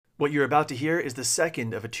What you're about to hear is the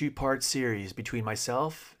second of a two-part series between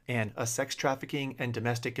myself and a sex trafficking and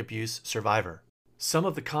domestic abuse survivor. Some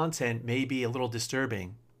of the content may be a little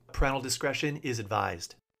disturbing. Parental discretion is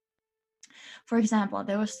advised. For example,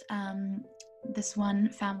 there was this one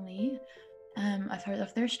family, I've heard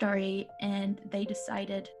of their story, and they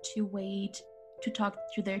decided to wait to talk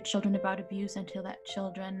to their children about abuse until that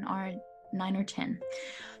children are 9 or 10.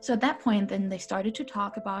 So at that point, then they started to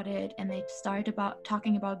talk about it, and they started about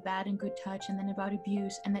talking about bad and good touch, and then about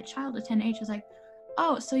abuse. And that child at 10 age was like,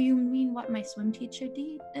 "Oh, so you mean what my swim teacher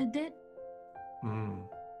did?"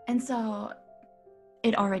 And so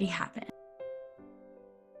it already happened.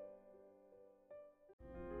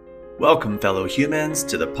 Welcome, fellow humans,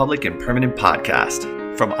 to the Public and Permanent Podcast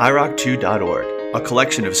from iRock2.org, a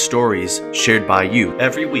collection of stories shared by you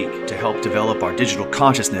every week to help develop our digital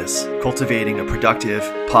consciousness, cultivating a productive,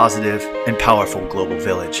 positive, and powerful global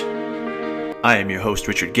village. I am your host,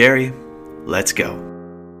 Richard Gary. Let's go.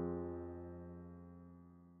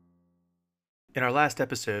 In our last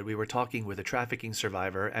episode, we were talking with a trafficking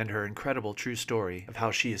survivor and her incredible true story of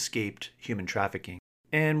how she escaped human trafficking.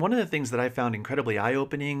 And one of the things that I found incredibly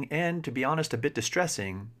eye-opening and, to be honest, a bit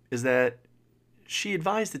distressing is that she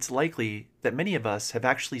advised it's likely that many of us have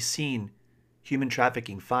actually seen human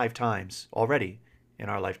trafficking 5 times already in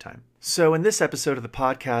our lifetime. So in this episode of the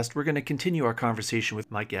podcast, we're going to continue our conversation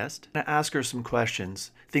with my guest and ask her some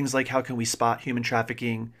questions. Things like, how can we spot human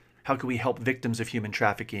trafficking? How can we help victims of human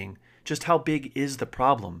trafficking? Just how big is the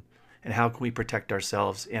problem? And how can we protect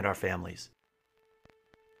ourselves and our families?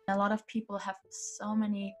 A lot of people have so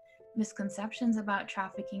many misconceptions about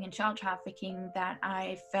trafficking and child trafficking that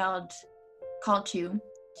I felt called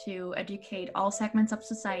to educate all segments of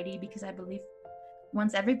society, because I believe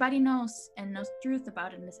once everybody knows the truth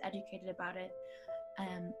about it and is educated about it,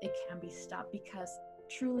 it can be stopped, because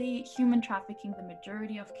truly human trafficking, the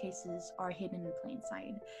majority of cases are hidden in plain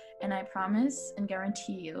sight. And I promise and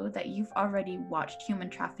guarantee you that you've already watched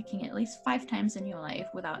human trafficking at least 5 times in your life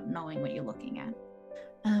without knowing what you're looking at.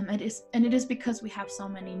 It is because we have so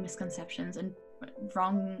many misconceptions and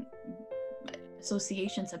wrong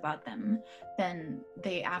associations about them, then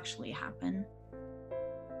they actually happen.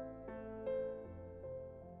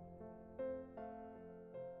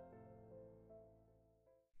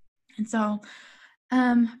 And so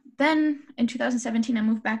then in 2017, I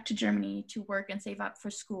moved back to Germany to work and save up for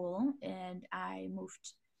school, and I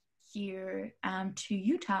moved here to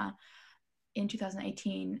Utah in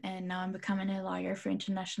 2018, and now I'm becoming a lawyer for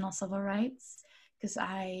international civil rights, because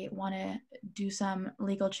I want to do some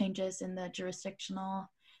legal changes in the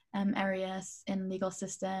jurisdictional areas in legal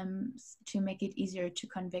systems to make it easier to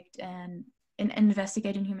convict and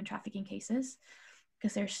investigate in human trafficking cases,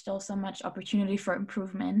 because there's still so much opportunity for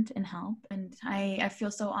improvement and help. And I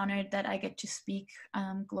feel so honored that I get to speak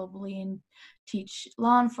globally and teach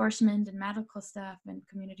law enforcement and medical staff and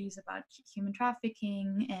communities about human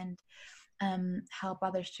trafficking and help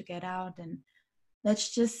others to get out. And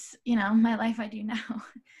that's just, my life I do now.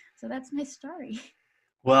 So that's my story.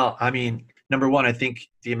 Well, I mean, number one, I think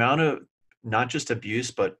the amount of not just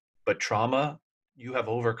abuse, but trauma you have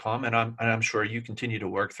overcome, and I'm sure you continue to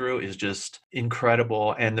work through, is just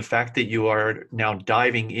incredible. And the fact that you are now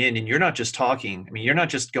diving in, and you're not just talking. I mean, you're not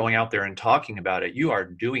just going out there and talking about it. You are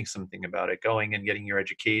doing something about it, going and getting your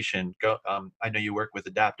education. I know you work with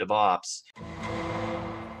adaptive ops.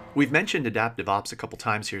 We've mentioned adaptive ops a couple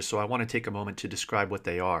times here, so I want to take a moment to describe what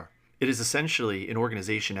they are. It is essentially an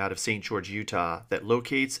organization out of St. George, Utah that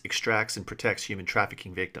locates, extracts, and protects human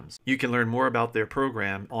trafficking victims. You can learn more about their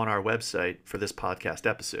program on our website for this podcast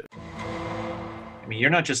episode. I mean, you're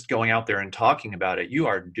not just going out there and talking about it. You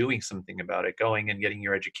are doing something about it, going and getting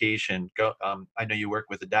your education. I know you work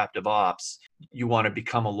with adaptive ops. You want to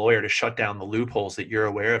become a lawyer to shut down the loopholes that you're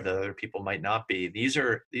aware of that other people might not be. These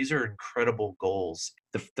are incredible goals.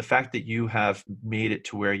 The fact that you have made it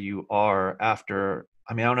to where you are after,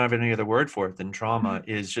 I mean, I don't have any other word for it than trauma,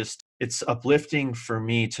 is just, it's uplifting for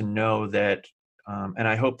me to know that, and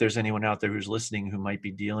I hope there's anyone out there who's listening who might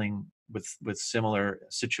be dealing with similar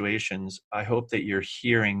situations. I hope that you're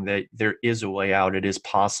hearing that there is a way out. It is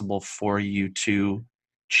possible for you to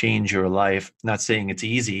change your life. I'm not saying it's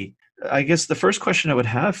easy. I guess the first question I would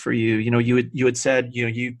have for you, you had said,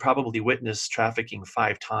 you probably witnessed trafficking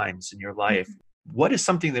 5 times in your life. What is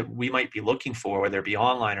something that we might be looking for, whether it be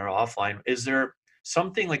online or offline? Is there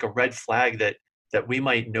something like a red flag that we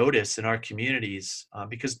might notice in our communities?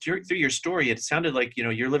 Because through your story, it sounded like,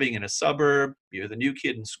 you're living in a suburb, you're the new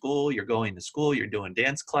kid in school, you're going to school, you're doing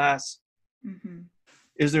dance class. Mm-hmm.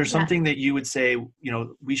 Is there something that you would say,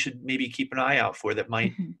 we should maybe keep an eye out for that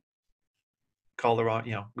might call the wrong,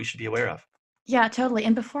 we should be aware of? Yeah, totally.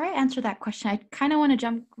 And before I answer that question, I kind of want to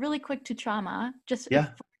jump really quick to trauma, just if Yeah,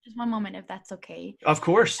 for just one moment, if that's okay. of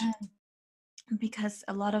course. Um, because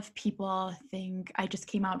a lot of people think I just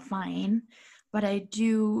came out fine, but I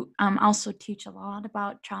do also teach a lot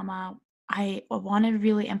about trauma. I want to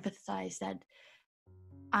really emphasize that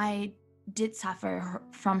I did suffer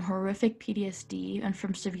from horrific PTSD and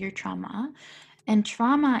from severe trauma. And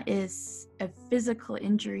trauma is a physical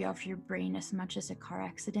injury of your brain as much as a car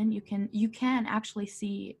accident. You can actually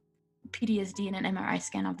see PTSD in an MRI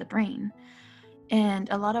scan of the brain. And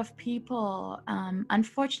a lot of people,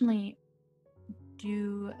 unfortunately,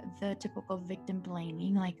 do the typical victim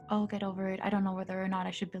blaming, like, oh, get over it. I don't know whether or not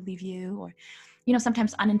I should believe you. Or,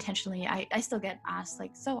 sometimes unintentionally, I still get asked,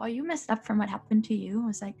 like, so are you messed up from what happened to you? I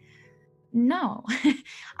was like, no.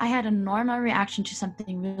 I had a normal reaction to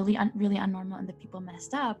something really, really unnormal, and the people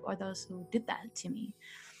messed up or those who did that to me.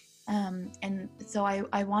 And so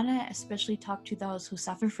I want to especially talk to those who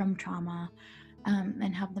suffer from trauma,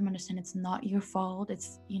 and help them understand it's not your fault.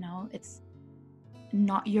 It's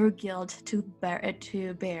not your guilt to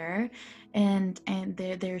bear, and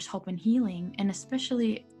there's hope and healing, and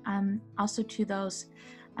especially also to those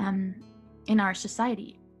um, in our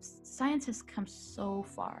society. Science has come so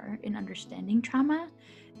far in understanding trauma,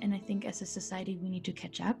 and I think as a society we need to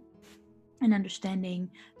catch up in understanding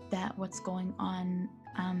that what's going on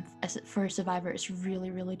for a survivor is really,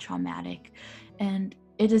 really traumatic, and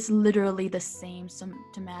it is literally the same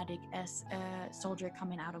symptomatic as a soldier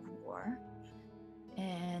coming out of war.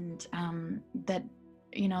 And that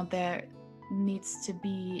there needs to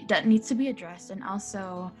be addressed, and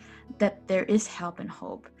also that there is help and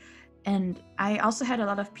hope. And I also had a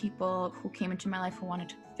lot of people who came into my life who wanted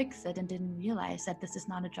to fix it and didn't realize that this is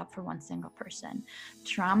not a job for one single person.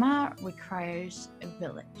 Trauma requires a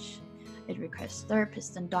village. It requires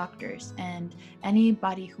therapists and doctors, and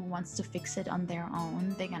anybody who wants to fix it on their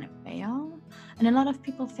own, they're gonna fail. And a lot of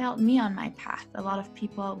people failed me on my path. A lot of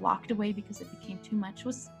people walked away because it became too much,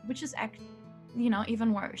 which is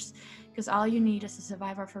even worse, because all you need as a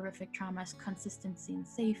survivor of horrific trauma is consistency and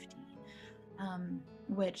safety,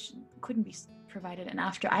 which couldn't be provided. And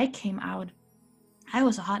after I came out, I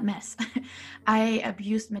was a hot mess. I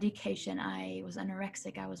abused medication. I was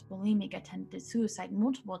anorexic. I was bulimic. I attempted suicide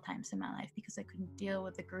multiple times in my life because I couldn't deal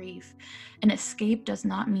with the grief. And escape does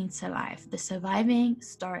not mean survive. The surviving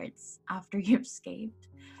starts after you've escaped.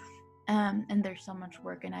 And there's so much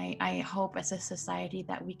work. And I hope as a society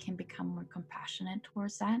that we can become more compassionate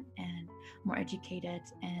towards that, and more educated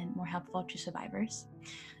and more helpful to survivors.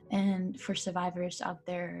 And for survivors out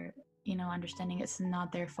there, understanding it's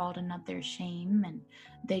not their fault and not their shame, and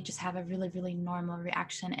they just have a really, really normal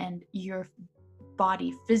reaction, and your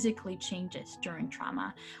body physically changes during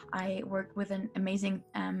trauma. I work with an amazing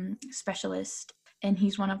specialist, and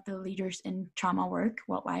he's one of the leaders in trauma work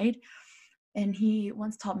worldwide. And he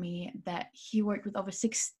once told me that he worked with over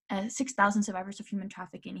 6,000 survivors of human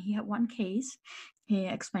trafficking. He had one case. He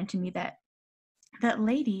explained to me that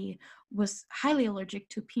lady was highly allergic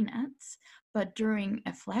to peanuts, but during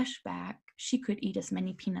a flashback, she could eat as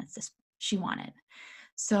many peanuts as she wanted.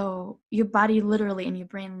 So your body literally and your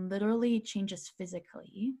brain literally changes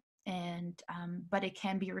physically, and but it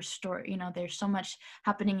can be restored. There's so much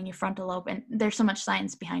happening in your frontal lobe, and there's so much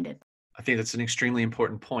science behind it. I think that's an extremely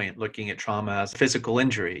important point, looking at trauma as a physical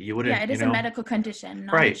injury. You Yeah, wouldn't, it is a medical condition,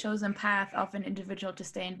 not a right. chosen path of an individual to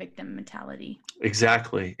stay in victim mentality.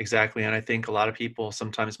 Exactly, exactly. And I think a lot of people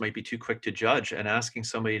sometimes might be too quick to judge, and asking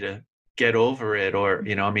somebody to get over it, or,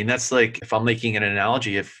 I mean, that's like, if I'm making an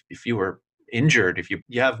analogy, if you were injured, if you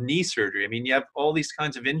have knee surgery, I mean, you have all these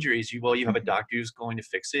kinds of injuries. You have a Mhm. doctor who's going to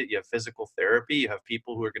fix it. You have physical therapy. You have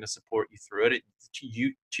people who are going to support you through it.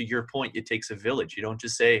 To your point, it takes a village. You don't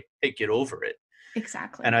just say, "Hey, get over it." And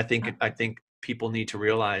Exactly. I think people need to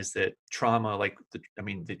realize that trauma, like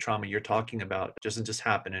the trauma you're talking about, doesn't just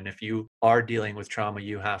happen. And if you are dealing with trauma,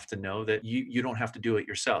 you have to know that you don't have to do it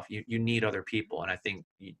yourself. You need other people. And I think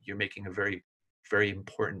you're making a very, very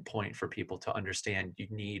important point for people to understand. You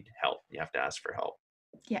need help. You have to ask for help.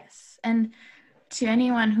 Yes. And to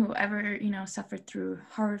anyone who ever, suffered through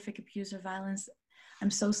horrific abuse or violence,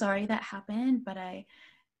 I'm so sorry that happened, but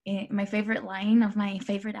my favorite line of my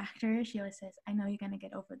favorite actor, she always says, I know you're going to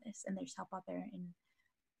get over this, and there's help out there, and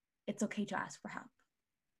it's okay to ask for help.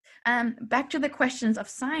 Back to the questions of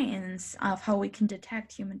science of how we can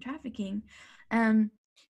detect human trafficking. Um,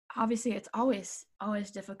 Obviously, it's always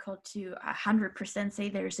difficult to 100% say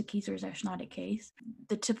there's a case or there's not a case.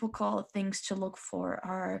 The typical things to look for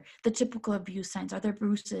are the typical abuse signs. Are there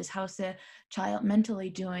bruises? How's the child mentally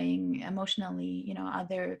doing, emotionally? Are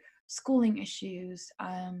there schooling issues?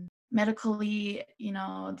 Medically,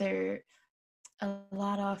 a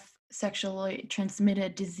lot of sexually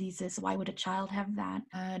transmitted diseases. Why would a child have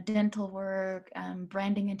that? Dental work,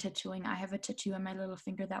 branding and tattooing. I have a tattoo on my little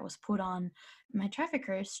finger that was put on my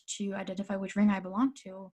traffickers to identify which ring I belong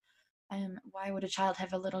to. Why would a child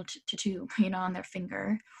have a little tattoo, on their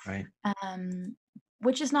finger? Right.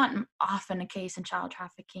 Which is not often a case in child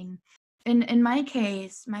trafficking. In my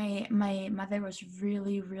case, my mother was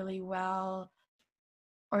really, really well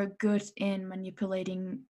or good in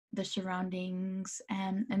manipulating the surroundings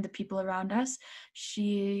and the people around us.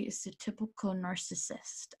 She is a typical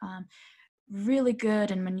narcissist, really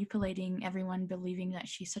good in manipulating everyone, believing that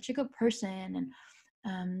she's such a good person.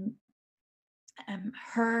 And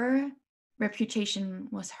her reputation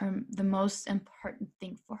was the most important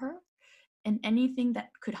thing for her. And anything that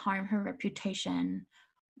could harm her reputation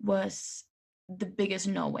was the biggest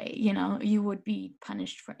no way. You would be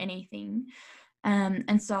punished for anything.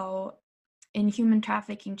 And so in human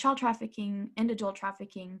trafficking, child trafficking, and adult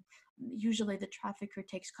trafficking, usually the trafficker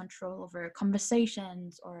takes control over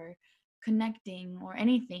conversations or connecting or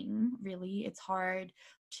anything. Really, it's hard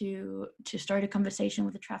to start a conversation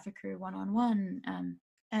with a trafficker one-on-one,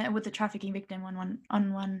 with the trafficking victim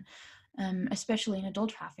one-on-one, especially in adult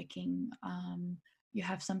trafficking. You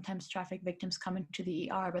have sometimes traffic victims coming to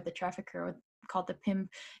the ER, but the trafficker, called the pimp,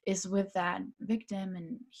 is with that victim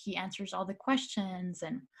and he answers all the questions.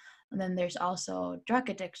 And then there's also drug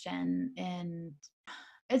addiction, and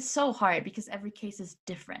it's so hard because every case is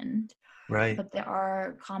different. Right. But there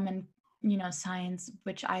are common, signs,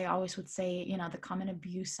 which I always would say, the common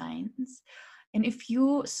abuse signs. And if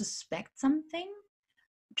you suspect something,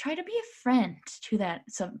 try to be a friend to that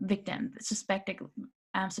victim, suspected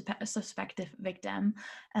victim,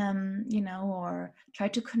 or try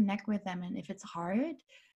to connect with them. And if it's hard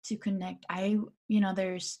to connect,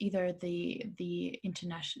 there's either the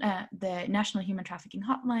international, the National Human Trafficking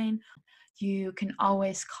Hotline. You can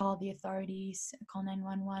always call the authorities, call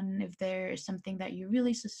 911 if there's something that you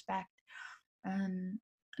really suspect.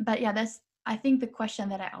 But yeah, that's, I think, the question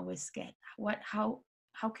that I always get: how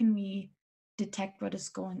can we detect what is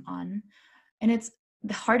going on? And it's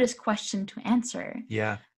the hardest question to answer.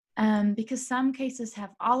 Yeah. Because some cases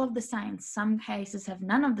have all of the signs, some cases have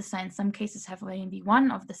none of the signs, some cases have maybe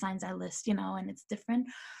one of the signs I list, and it's different.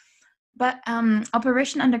 But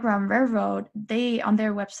Operation Underground Railroad, on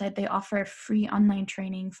their website, they offer free online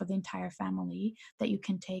training for the entire family that you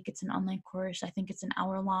can take. It's an online course. I think it's an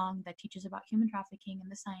hour long that teaches about human trafficking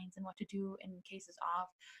and the signs and what to do in cases of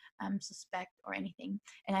suspect or anything.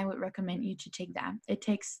 And I would recommend you to take that. It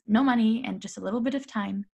takes no money and just a little bit of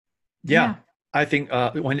time. Yeah. I think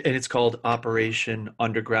and it's called Operation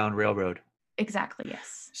Underground Railroad. Exactly.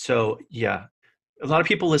 Yes. So yeah, a lot of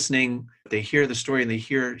people listening, they hear the story and they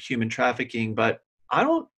hear human trafficking, but I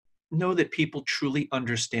don't know that people truly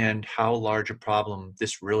understand how large a problem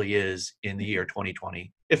this really is in the year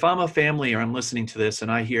 2020. If I'm a family or I'm listening to this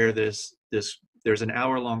and I hear this, there's an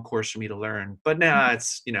hour-long course for me to learn, but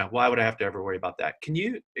it's, why would I have to ever worry about that? Can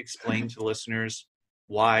you explain to listeners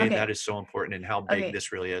why that is so important and how big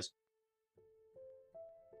this really is?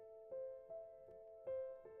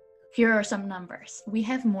 Here are some numbers. We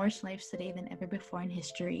have more slaves today than ever before in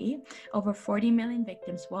history. Over 40 million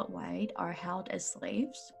victims worldwide are held as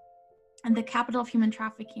slaves. And the capital of human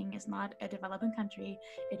trafficking is not a developing country.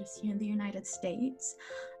 It is here in the United States.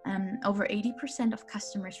 Over 80% of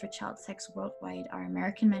customers for child sex worldwide are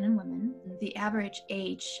American men and women. The average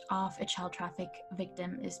age of a child traffic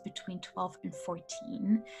victim is between 12 and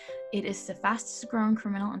 14. It is the fastest growing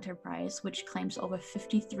criminal enterprise, which claims over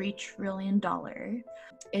 $53 trillion.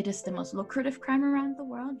 It is the most lucrative crime around the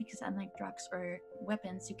world because, unlike drugs or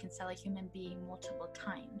weapons, you can sell a human being multiple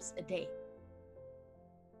times a day.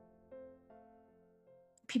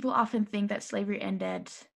 People often think that slavery ended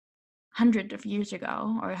hundreds of years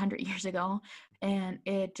ago or 100 years ago, and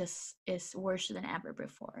it just is worse than ever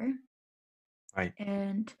before. Right.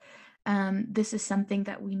 And this is something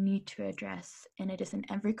that we need to address, and it is in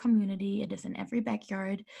every community, it is in every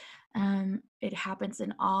backyard. It happens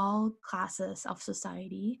in all classes of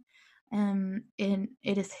society, and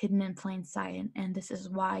it is hidden in plain sight, and this is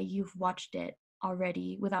why you've watched it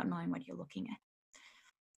already without knowing what you're looking at.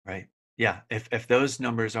 Right. Yeah. If those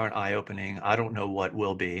numbers aren't eye-opening, I don't know what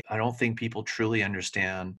will be. I don't think people truly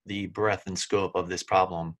understand the breadth and scope of this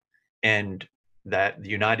problem, and that the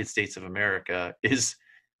United States of America is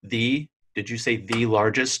did you say the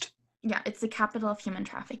largest? Yeah, it's the capital of human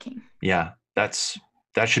trafficking. Yeah, that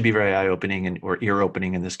should be very eye-opening or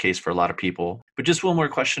ear-opening in this case for a lot of people. But just one more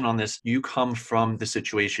question on this. You come from the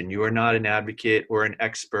situation. You are not an advocate or an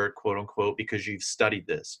expert, quote unquote, because you've studied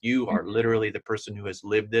this. You are literally the person who has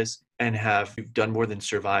lived this and you've done more than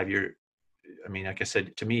survive. I mean, like I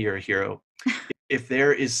said, to me, you're a hero. If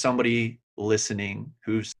there is somebody listening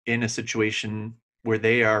who's in a situation where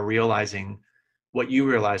they are realizing what you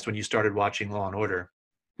realized when you started watching Law and Order,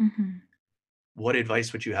 what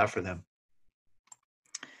advice would you have for them?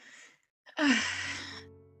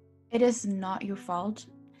 It is not your fault.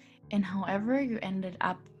 And however you ended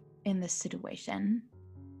up in this situation,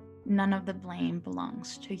 none of the blame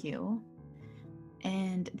belongs to you.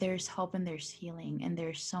 And there's hope and there's healing, and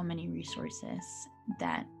there's so many resources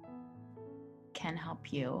that can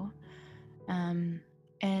help you.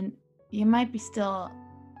 And you might be still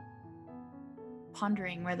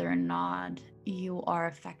pondering whether or not you are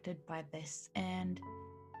affected by this. And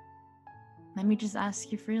let me just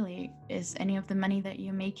ask you freely, is any of the money that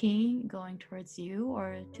you're making going towards you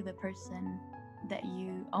or to the person that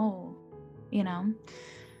you owe?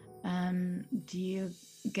 Do you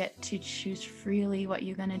get to choose freely what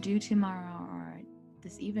you're gonna do tomorrow or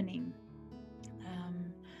this evening?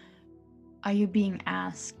 Are you being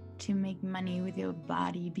asked to make money with your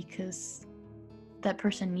body because that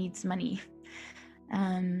person needs money?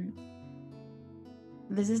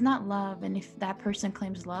 This is not love, and if that person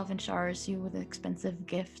claims love and showers you with expensive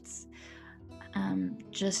gifts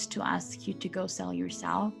just to ask you to go sell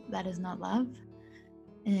yourself, that is not love.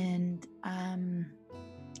 And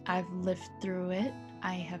I've lived through it.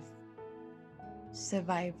 I have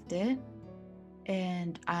survived it,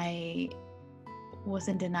 and I was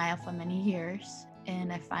in denial for many years,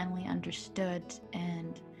 and I finally understood.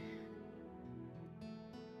 And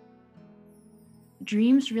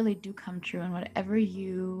dreams really do come true, and whatever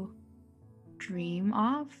you dream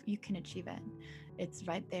of, you can achieve it. It's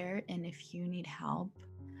right there. And if you need help,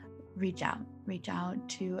 reach out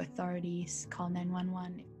to authorities, call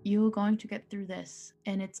 911. You're going to get through this,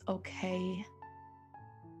 and it's okay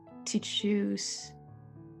to choose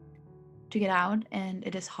to get out. And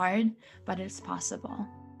it is hard, but it's possible,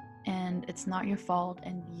 and it's not your fault,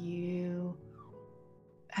 and you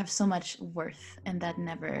have so much worth, and that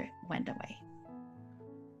never went away.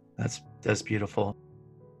 That's beautiful.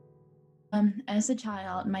 As a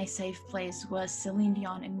child, my safe place was Celine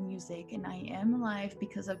Dion and music, and I am alive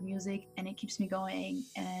because of music, and it keeps me going,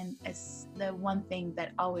 and it's the one thing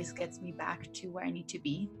that always gets me back to where I need to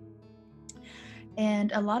be.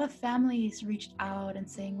 And a lot of families reached out and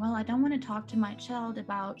saying, well, I don't want to talk to my child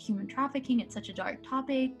about human trafficking. It's such a dark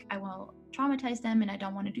topic. I will traumatize them, and I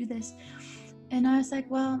don't want to do this. And I was like,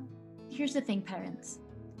 well, here's the thing, parents.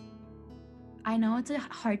 I know it's a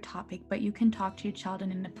hard topic, but you can talk to your child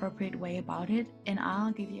in an appropriate way about it. And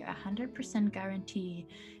I'll give you 100% guarantee,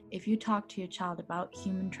 if you talk to your child about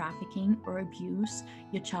human trafficking or abuse,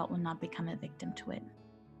 your child will not become a victim to it.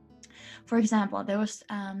 For example, there was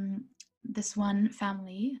this one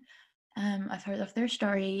family, I've heard of their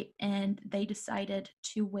story, and they decided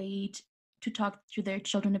to wait to talk to their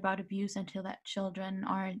children about abuse until that children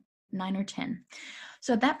are 9 or 10.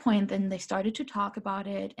 So at that point, then they started to talk about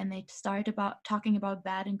it, and they started talking about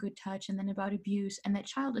bad and good touch, and then about abuse. And that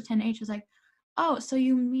child at 10 age was like, oh, so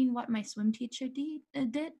you mean what my swim teacher did?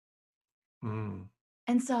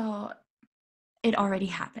 And so it already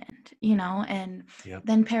happened, and Yep.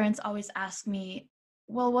 Then parents always ask me,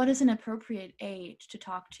 well, what is an appropriate age to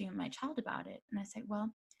talk to my child about it? And I say, well,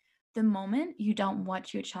 the moment you don't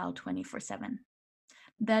watch your child 24/7,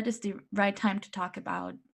 that is the right time to talk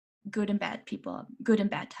about good and bad people, good and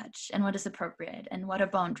bad touch, and what is appropriate, and what are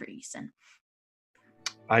boundaries. And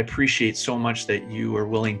I appreciate so much that you are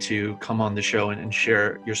willing to come on the show and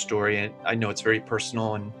share your story. And I know it's very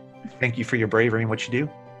personal, and thank you for your bravery and what you do.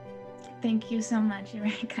 Thank you so much. You're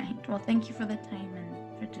very kind. Well, thank you for the time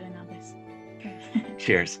and for doing all this.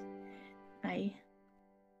 Cheers. Bye.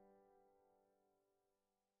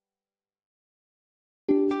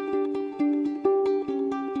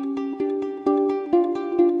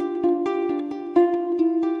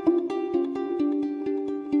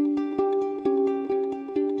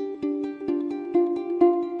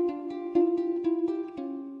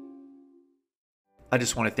 I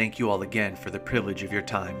just want to thank you all again for the privilege of your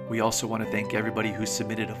time. We also want to thank everybody who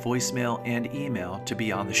submitted a voicemail and email to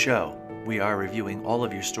be on the show. We are reviewing all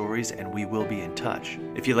of your stories, and we will be in touch.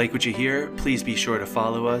 If you like what you hear, please be sure to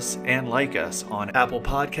follow us and like us on Apple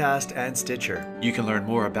Podcast and Stitcher. You can learn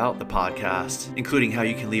more about the podcast, including how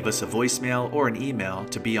you can leave us a voicemail or an email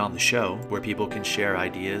to be on the show, where people can share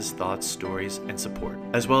ideas, thoughts, stories, and support,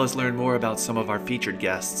 as well as learn more about some of our featured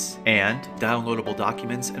guests. And downloadable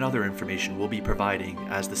documents and other information we'll be providing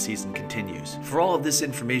as the season continues. For all of this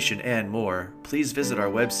information and more, please visit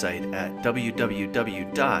our website at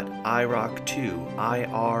www.iroc2.org/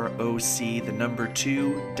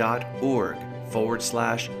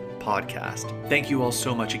 podcast. Thank you all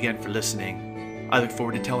so much again for listening. I look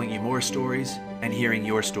forward to telling you more stories and hearing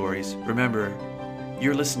your stories. Remember,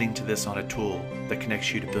 you're listening to this on a tool that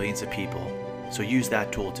connects you to billions of people. So use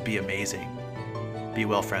that tool to be amazing. Be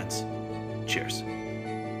well, friends. Cheers.